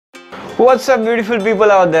What's up beautiful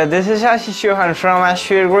people out there, this is Ashish from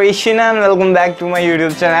ashvircreations and welcome back to my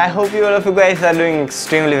YouTube channel. I hope you all of you guys are doing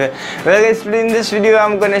extremely well. Well guys, in this video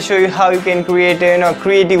I'm gonna show you how you can create a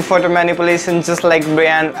creative photo manipulation just like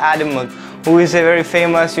Bryanadmc, who is a very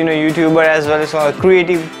famous YouTuber as well as a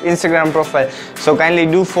creative Instagram profile. So kindly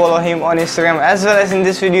do follow him on Instagram, as well as in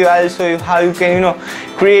this video I'll show you how you can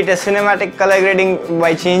create a cinematic color grading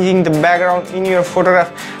by changing the background in your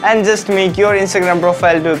photograph and just make your Instagram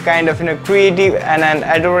profile to kind of creative and an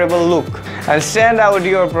adorable look and stand out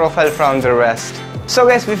your profile from the rest. So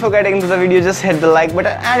guys, before getting into the video, just hit the like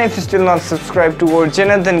button, and if you still not subscribed to our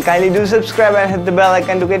channel, then kindly do subscribe and hit the bell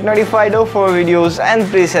icon to get notified of our videos and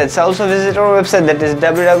presets. Also visit our website, that is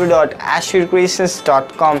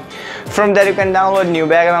www.ashvircreations.com. From there you can download new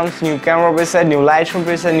backgrounds, new camera preset, new Lightroom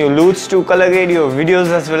preset, new LUTs to color grade your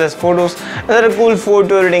videos as well as photos, other cool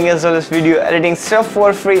photo editing as well as video editing stuff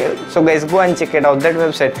for free. So guys, go and check it out, that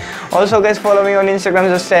website. Also guys, follow me on Instagram,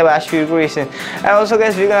 just type ashvircreations. And also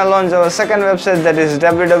guys, we're gonna launch our second website, that is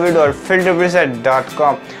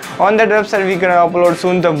www.filterpreset.com. On that website we can upload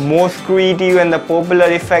soon the most creative and the popular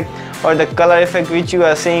effect or the color effect which you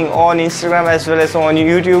are seeing on Instagram as well as on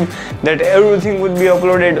YouTube. That everything would be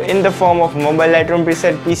uploaded in the form of mobile Lightroom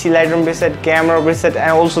preset, PC Lightroom preset, camera preset,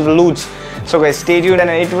 and also the LUTs. So guys, stay tuned, and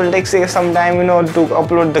it will take some time to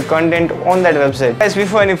upload the content on that website. Guys,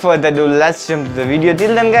 before any further ado, let's jump to the video.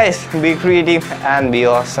 Till then guys, be creative and be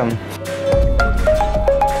awesome.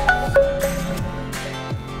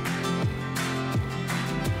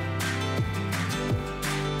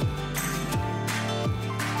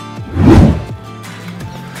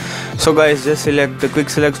 So guys, just select the quick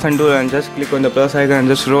selection tool and just click on the plus icon and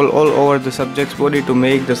just roll all over the subject's body to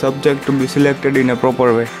make the subject to be selected in a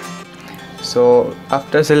proper way. So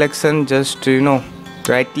after selection, just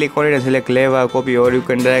right click on it and select leave a copy, or you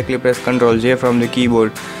can directly press Ctrl J from the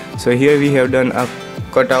keyboard. So here we have done a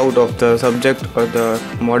cutout of the subject or the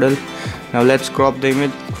model. Now let's crop the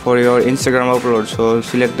image for your Instagram upload. So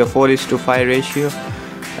select the 4:5 ratio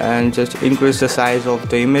and just increase the size of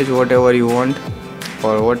the image whatever you want,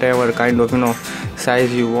 or whatever kind of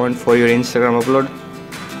size you want for your Instagram upload.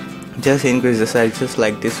 Just increase the size just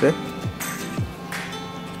like this way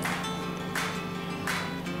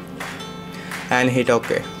and hit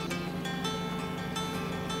OK.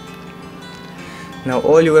 Now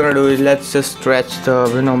all you're gonna do is let's just stretch the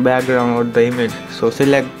background or the image. So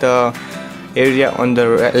select the area on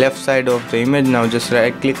the left side of the image. Now just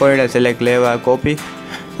right click on it and select leave a copy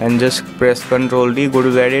and just press Ctrl D, go to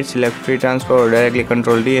the edit, select free transfer, or directly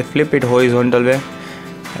Ctrl D, flip it horizontal way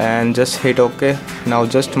and just hit OK. Now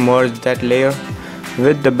just merge that layer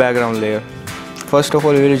with the background layer. First of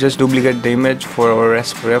all, we will just duplicate the image for our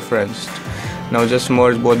reference. Now just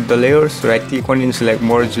merge both the layers, right click on it and select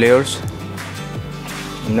merge layers.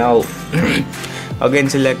 Now again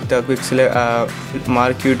select the quick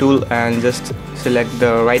mark Q tool and just select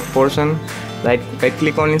the right portion, right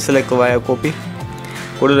click on it, select via copy,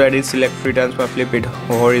 go to the edit, select free transfer, flip it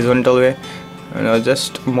horizontal way, and now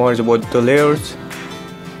just merge both the layers.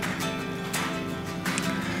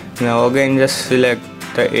 Now again just select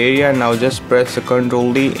the area. Now just press the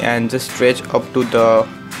Ctrl D and just stretch up to the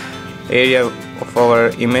area of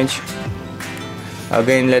our image.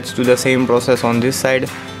 Again let's do the same process on this side.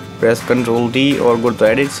 Press Ctrl D or go to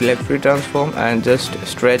edit, select free transform and just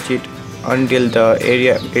stretch it until the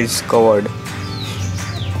area is covered.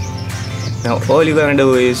 Now all you're gonna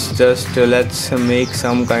do is just let's make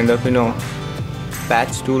some kind of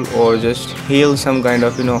patch tool, or just heal some kind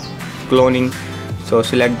of cloning. So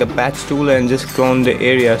select the patch tool and just clone the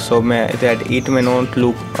area so that it may not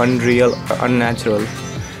look unreal or unnatural,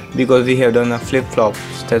 because we have done a flip-flop,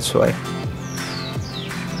 that's why.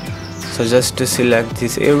 So just select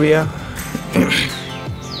this area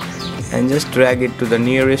and just drag it to the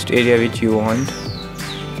nearest area which you want.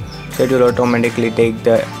 So it will automatically take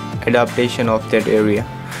the adaptation of that area.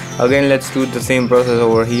 Again let's do the same process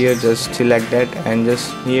over here. Just select that and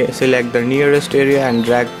just select the nearest area and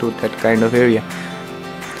drag to that kind of area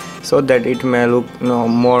so that it may look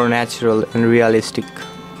more natural and realistic.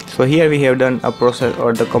 So here we have done a process,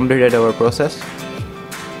 or completed our process.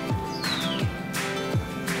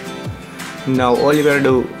 Now all you gotta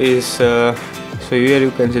do is so here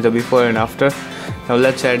you can see the before and after. Now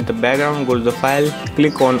let's add the background. Go to the file,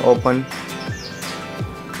 click on open.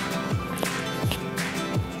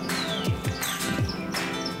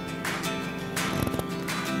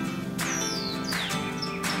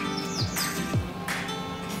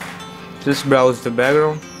 Just browse the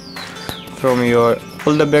background from your,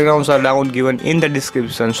 all the backgrounds are down given in the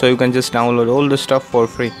description, so you can just download all the stuff for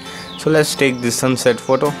free. So let's take this sunset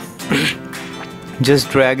photo.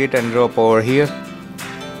 Just drag it and drop over here.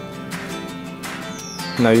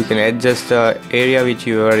 Now you can adjust the area which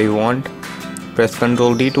you already want. Press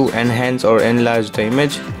Ctrl D to enhance or enlarge the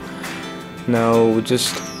image. Now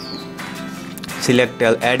just select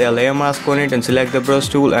add a layer mask on it and select the brush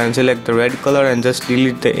tool and select the red color and just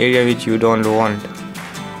delete the area which you don't want.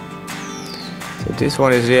 So this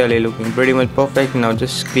one is really looking pretty much perfect. Now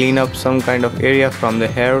just clean up some kind of area from the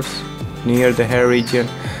hairs near the hair region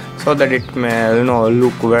so that it may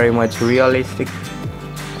look very much realistic.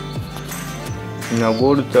 Now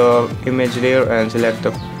go to the image layer and select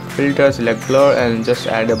the filter, select blur and just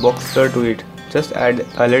add a box blur to it. Just add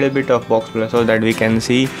a little bit of box blur so that we can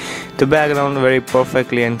see the background very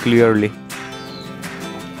perfectly and clearly.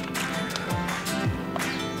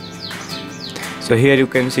 So here you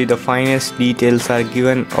can see the finest details are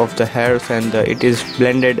given of the hairs and it is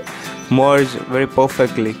blended, merged very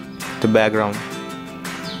perfectly the background.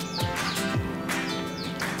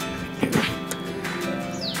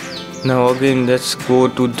 Now again let's go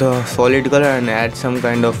to the solid color and add some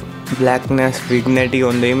kind of blackness, vignette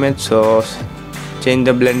on the image. So change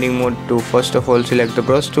the blending mode to, first of all select the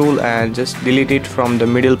brush tool and just delete it from the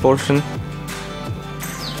middle portion.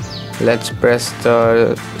 Let's press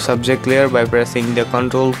the subject layer by pressing the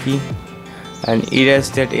Ctrl key and erase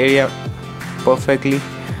that area perfectly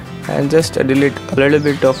and just delete a little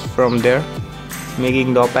bit of from there,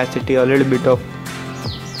 making the opacity a little bit off.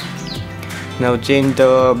 Now change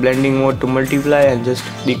the blending mode to multiply and just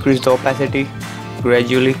decrease the opacity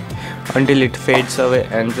gradually until it fades away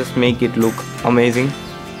and just make it look amazing.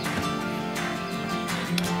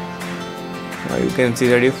 Now you can see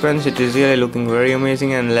the difference, it is really looking very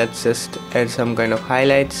amazing. And let's just add some kind of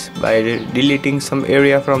highlights by deleting some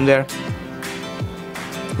area from there.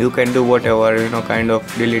 You can do whatever kind of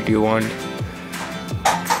delete you want.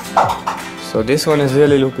 So this one is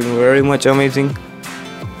really looking very much amazing.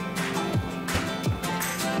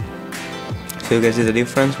 So you can see the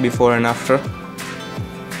difference before and after.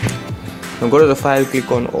 Now go to the file, click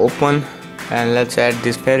on open and let's add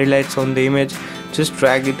these fairy lights on the image. Just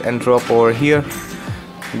drag it and drop over here.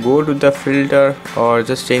 Go to the filter or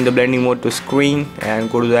just change the blending mode to screen and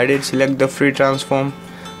go to the edit, select the free transform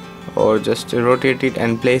or just rotate it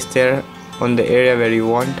and place there on the area where you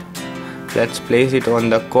want. Let's place it on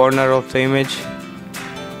the corner of the image.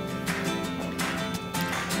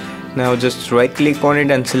 Now just right click on it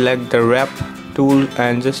and select the wrap tool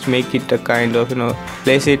and just make it a kind of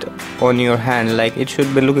place it on your hand, like it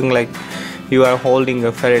should be looking like you are holding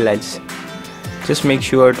a fairy lights. Just make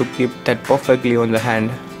sure to keep that perfectly on the hand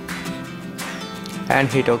and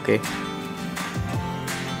hit OK.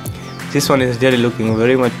 This one is really looking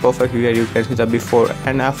very much perfect. Here you can see the before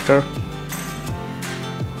and after.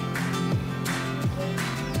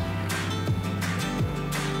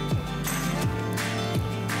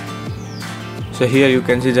 So here you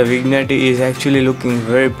can see the vignette is actually looking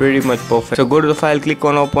very pretty much perfect. So go to the file, click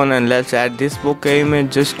on open and let's add this bokeh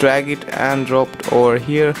image. Just drag it and drop it over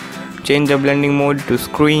here. Change the blending mode to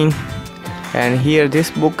screen and here this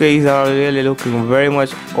bokehs are really looking very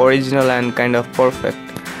much original and kind of perfect.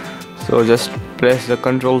 So just press the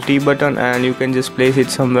Ctrl T button and you can just place it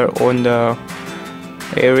somewhere on the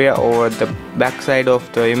area or the back side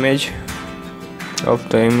of the image.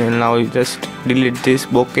 Now you just delete this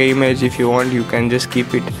bokeh image. If you want you can just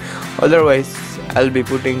keep it, otherwise I'll be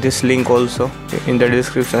putting this link also in the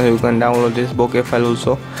description. You can download this bokeh file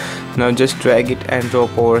also. Now just drag it and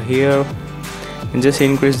drop over here and just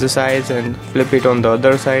increase the size and flip it on the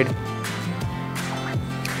other side.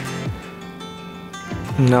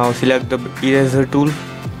 Now select the eraser tool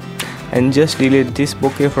and just delete this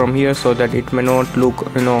bokeh from here so that it may not look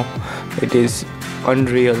it is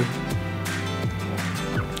unreal.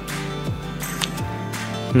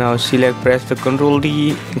 Now press the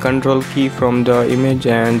Ctrl key from the image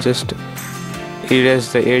and just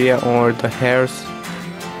erase the area or the hairs.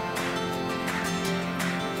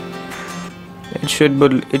 It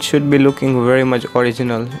should be looking very much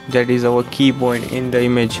original. That is our key point in the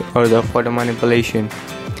image or the photo manipulation.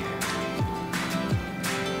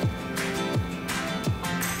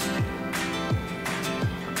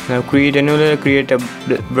 Now create a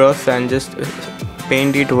brush and just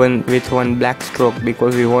paint it with one black stroke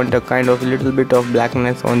because we want a kind of little bit of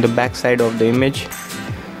blackness on the back side of the image.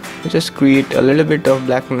 Just create a little bit of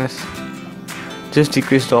blackness. Just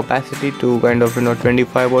decrease the opacity to kind of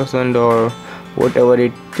 25% or whatever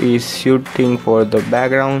it is shooting for the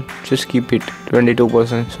background. Just keep it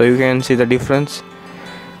 22% so you can see the difference.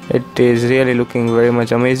 It is really looking very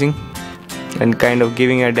much amazing and kind of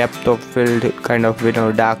giving a depth of field kind of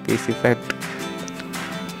darkish effect.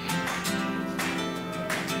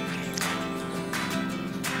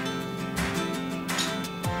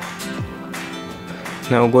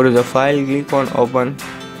 Now go to the file, click on open,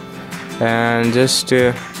 and just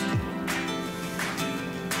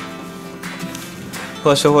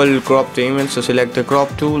first of all crop the image. So select the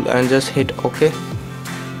crop tool and just hit OK.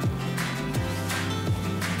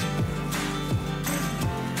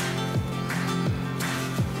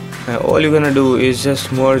 Now all you're gonna do is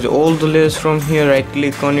just merge all the layers from here. Right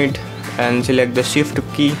click on it and select the shift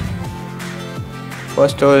key.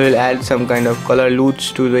 First of all, we'll add some kind of color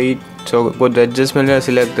LUTs to it. So go to the adjustment and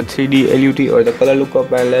select the 3D LUT or the color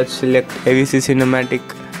lookup, and let's select ABC Cinematic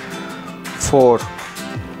 4,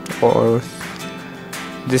 or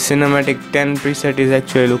this Cinematic 10 preset is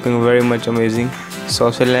actually looking very much amazing. So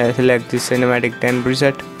select this Cinematic 10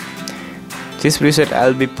 preset. This preset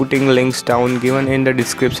I'll be putting links down given in the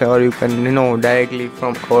description, or you can directly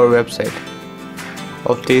from our website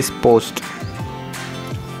of this post.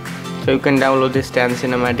 So you can download this 10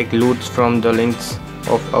 cinematic LUTs from the links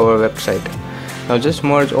of our website. Now just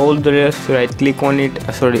merge all the layers. Right click on it,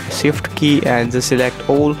 shift key, and just select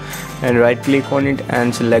all, and right click on it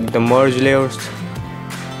and select the merge layers.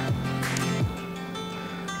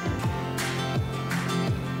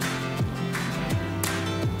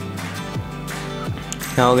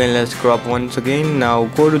 Now again let's crop once again. Now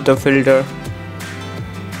go to the filter,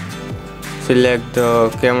 select the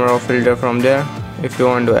camera filter from there if you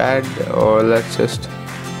want to add, or let's just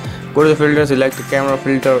go to the filter, select the camera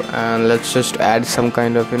filter, and let's just add some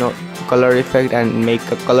kind of color effect and make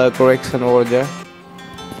a color correction over there.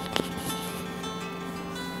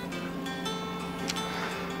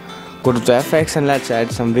 Go to the FX and let's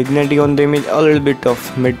add some vignette on the image, a little bit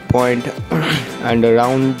of midpoint and a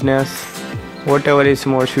roundness. Whatever is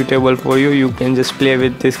more suitable for you, you can just play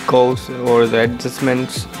with this curves or the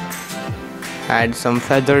adjustments, add some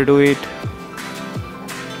feather to it.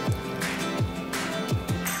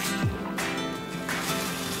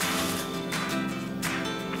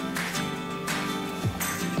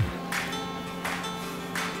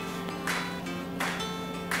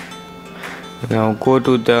 Now go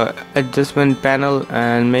to the adjustment panel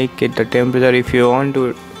and make it the temperature. If you want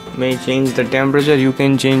to change the temperature, you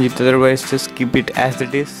can change it, otherwise just keep it as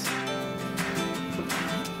it is.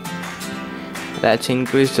 Let's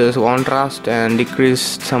increase the contrast and decrease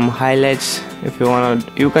some highlights. If you wanna,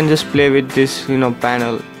 you can just play with this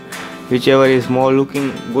panel, whichever is more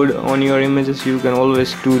looking good on your images. You can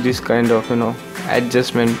always do this kind of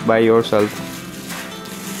adjustment by yourself.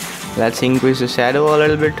 Let's increase the shadow a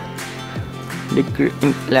little bit.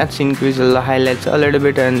 Let's increase the highlights a little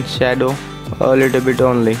bit and shadow a little bit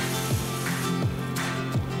only.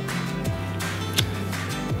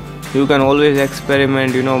 You can always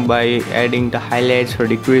experiment by adding the highlights or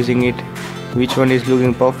decreasing it. Which one is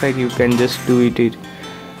looking perfect, you can just do it.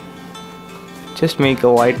 Just make a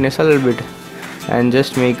whiteness a little bit and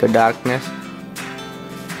just make a darkness.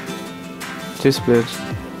 Just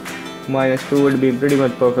 -2 would be pretty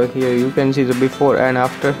much perfect. Here you can see the before and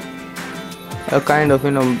after. A kind of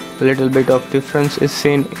little bit of difference is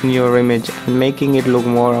seen in your image, and making it look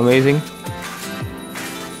more amazing.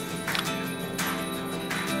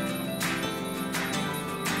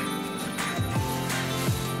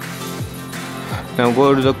 Now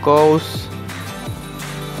go to the curves,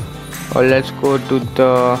 or let's go to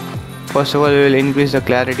the, first of all we will increase the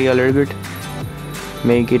clarity a little bit,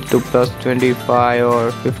 make it to +25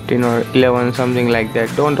 or 15 or 11, something like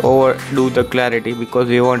that. Don't overdo the clarity because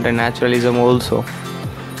we want a naturalism also.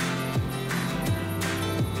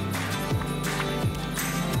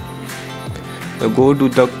 So go to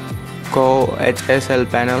the HSL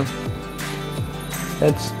panel.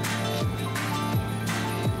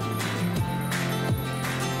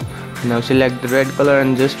 Now select the red color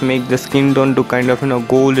and just make the skin tone to kind of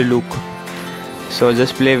gold look. So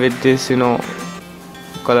just play with this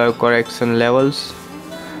color correction levels,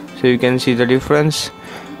 so you can see the difference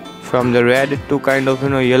from the red to kind of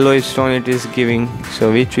yellowish tone it is giving.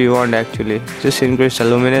 So which we want actually. Just increase the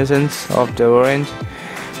luminescence of the orange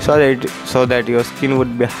so that your skin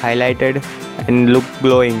would be highlighted and look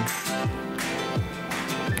glowing.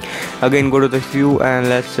 Again go to the hue and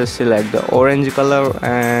let's just select the orange color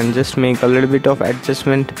and just make a little bit of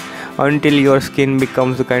adjustment until your skin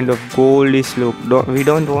becomes a kind of goldish look. We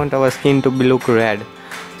don't want our skin to look red,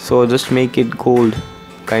 so just make it gold,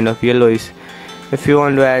 kind of yellowish. If you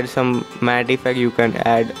want to add some matte effect, you can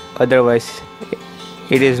add, otherwise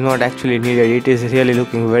it is not actually needed. It is really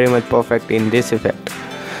looking very much perfect in this effect,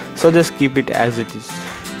 so just keep it as it is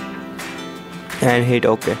and hit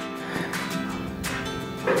OK.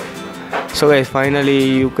 So guys, finally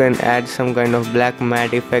you can add some kind of black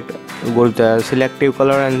matte effect. Go to the selective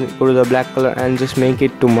color and go to the black color and just make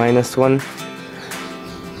it to -1.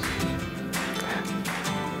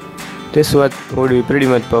 This would be pretty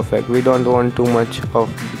much perfect. We don't want too much of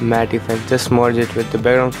matte effect, just merge it with the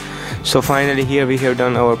background. So finally here we have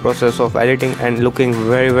done our process of editing and looking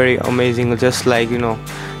very amazing, just like, you know,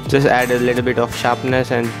 just add a little bit of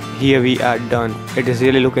sharpness and here we are done. It is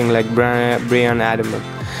really looking like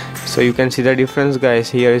Bryanadmc. So you can see the difference,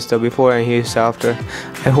 guys. Here is the before and here is the after.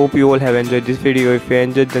 I hope you all have enjoyed this video. If you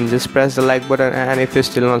enjoyed, then just press the like button, and if you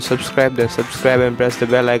still not subscribed, then subscribe and press the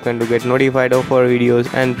bell icon to get notified of our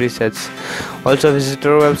videos and presets. Also visit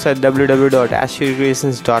our website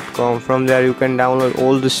www.ashvircreations.com. From there you can download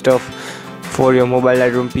all the stuff for your mobile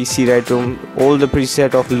Lightroom, PC Lightroom, all the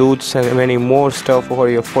preset of LUTs and many more stuff for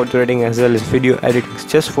your photo editing as well as video editing,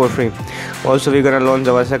 just for free. Also we're gonna launch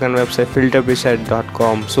our second website,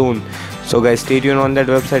 filterpreset.com, soon. So guys, stay tuned on that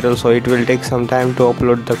website. Also it will take some time to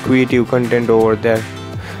upload the creative content over there.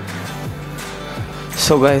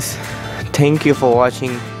 So guys, thank you for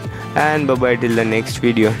watching and bye bye till the next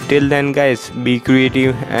video. Till then guys, be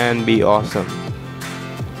creative and be awesome.